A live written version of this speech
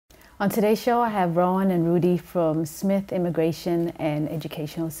On today's show, I have Rowan and Rudy from Smith Immigration and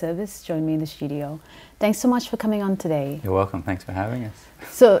Educational Service join me in the studio. Thanks so much for coming on today. You're welcome. Thanks for having us.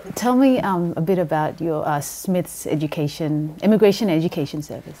 So tell me a bit about your Smith's Immigration and Education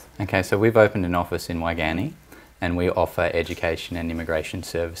Service. Okay, so we've opened an office in Waigani and we offer education and immigration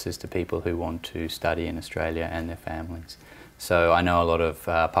services to people who want to study in Australia and their families. So I know a lot of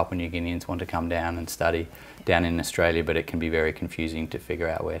Papua New Guineans want to come down and study down in Australia, but it can be very confusing to figure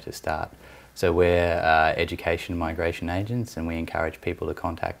out where to start. So we're education and migration agents, and we encourage people to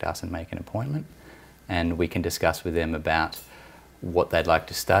contact us and make an appointment, and we can discuss with them about what they'd like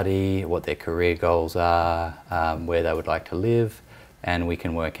to study, what their career goals are, where they would like to live, and we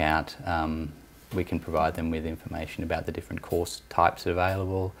can work out, we can provide them with information about the different course types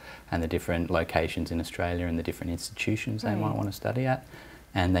available and the different locations in Australia and the different institutions they might want to study at,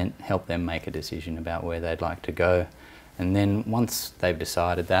 and then help them make a decision about where they'd like to go. And then once they've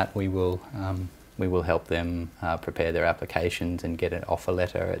decided that, we will help them prepare their applications and get an offer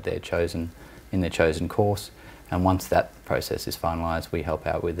letter at in their chosen course. And once that process is finalised, we help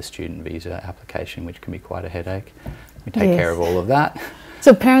out with the student visa application, which can be quite a headache. We take care of all of that.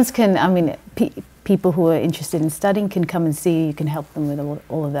 So parents can, people who are interested in studying can come and see you, you can help them with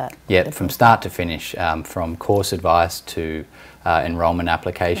all of that. Yeah, from start to finish, from course advice to enrolment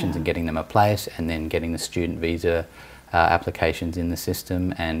applications and getting them a place, and then getting the student visa applications in the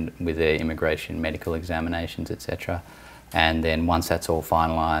system and with their immigration medical examinations, etc. And then once that's all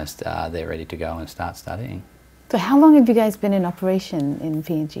finalised, they're ready to go and start studying. So how long have you guys been in operation in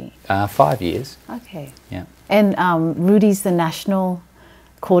PNG? 5 years. Okay. Yeah. And Rudy's the national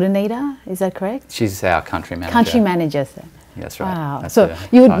coordinator, is that correct? She's our country manager. Country manager, sir. That's right. Wow. That's so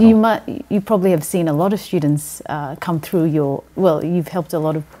you probably have seen a lot of students come through you've helped a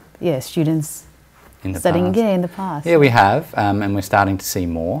lot of students in the studying past. In the past. Yeah, we have, and we're starting to see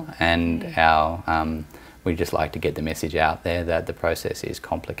more, and we just like to get the message out there that the process is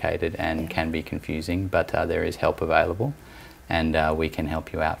complicated and can be confusing, but there is help available, and we can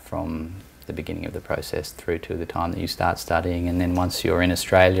help you out from the beginning of the process through to the time that you start studying. And then once you're in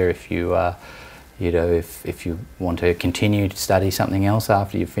Australia, if you if you want to continue to study something else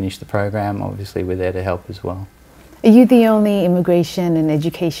after you've finished the program, obviously we're there to help as well. Are you the only immigration and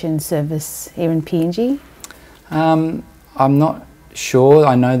education service here in PNG? I'm not sure.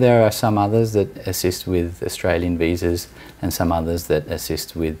 I know there are some others that assist with Australian visas and some others that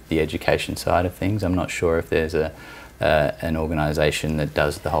assist with the education side of things. I'm not sure if there's an organisation that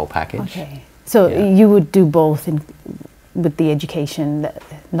does the whole package. Okay. So you would do both with the education,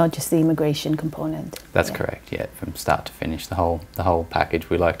 not just the immigration component? That's correct, yeah, from start to finish, the whole package.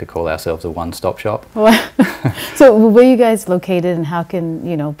 We like to call ourselves a one-stop shop. So where are you guys located, and how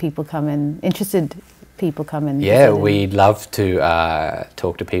can people come in, interested people come in? Yeah, we'd love to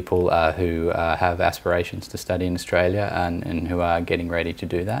talk to people who have aspirations to study in Australia and who are getting ready to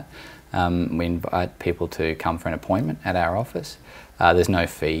do that. We invite people to come for an appointment at our office. There's no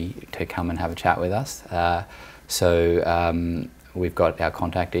fee to come and have a chat with us. So we've got our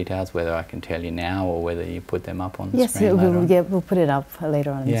contact details, whether I can tell you now or whether you put them up on the screen later on. Yeah, we'll put it up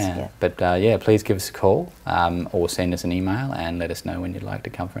later on. But please give us a call or send us an email and let us know when you'd like to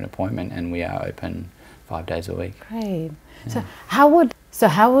come for an appointment, and we are open 5 days a week. Great. Yeah. So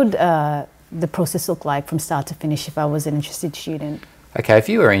how would the process look like from start to finish if I was an interested student? Okay, if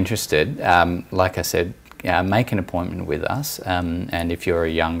you are interested, like I said, make an appointment with us, and if you're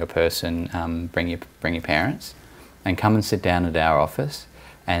a younger person, bring your parents and come and sit down at our office,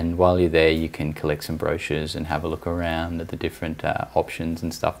 and while you're there you can collect some brochures and have a look around at the different options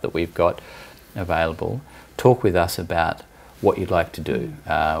and stuff that we've got available. Talk with us about what you'd like to do.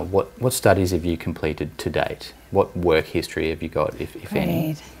 What studies have you completed to date? What work history have you got, if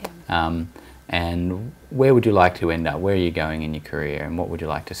any? And where would you like to end up? Where are you going in your career, and what would you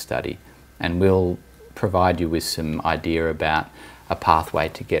like to study? And we'll provide you with some idea about a pathway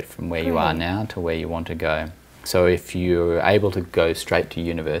to get from where you are now to where you want to go. So if you're able to go straight to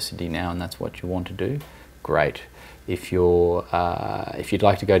university now and that's what you want to do, great. If you'd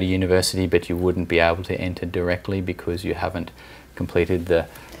like to go to university but you wouldn't be able to enter directly because you haven't completed the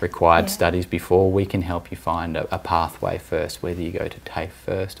required studies before, we can help you find a pathway first, whether you go to TAFE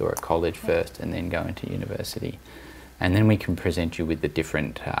first or a college first and then go into university. And then we can present you with the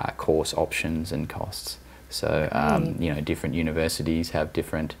different course options and costs. So different universities have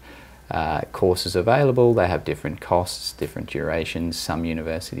different courses available, they have different costs, different durations. Some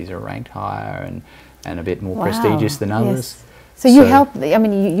universities are ranked higher and a bit more prestigious than others. Yes. So you help,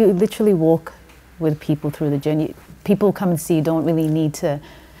 you literally walk with people through the journey. People come and see you don't really need to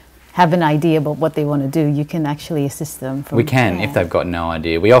have an idea about what they want to do, you can actually assist them. We can, if they've got no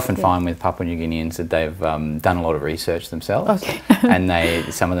idea. We often find with Papua New Guineans that they've done a lot of research themselves,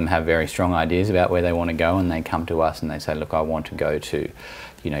 and some of them have very strong ideas about where they want to go, and they come to us and they say, look, I want to go to,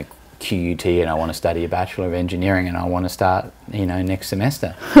 you know, QUT, and I want to study a Bachelor of Engineering, and I want to start, you know, next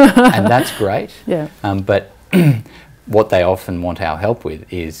semester. And that's great. Yeah. But what they often want our help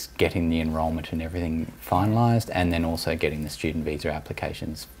with is getting the enrolment and everything finalised, and then also getting the student visa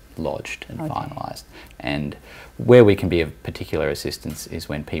applications lodged and finalised. And where we can be of particular assistance is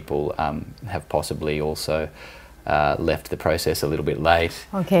when people have possibly also left the process a little bit late,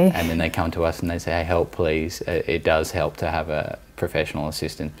 and then they come to us and they say, hey, help please. It does help to have a professional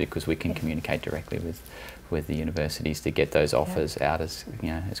assistant, because we can communicate directly with the universities to get those offers out as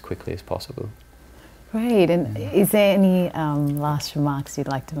quickly as possible. Great. And is there any last remarks you'd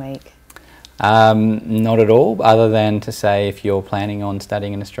like to make? Not at all, other than to say if you're planning on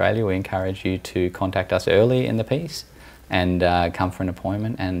studying in Australia, we encourage you to contact us early in the piece and come for an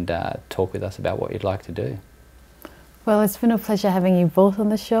appointment and talk with us about what you'd like to do. Well, it's been a pleasure having you both on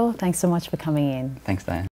the show. Thanks so much for coming in. Thanks, Diane.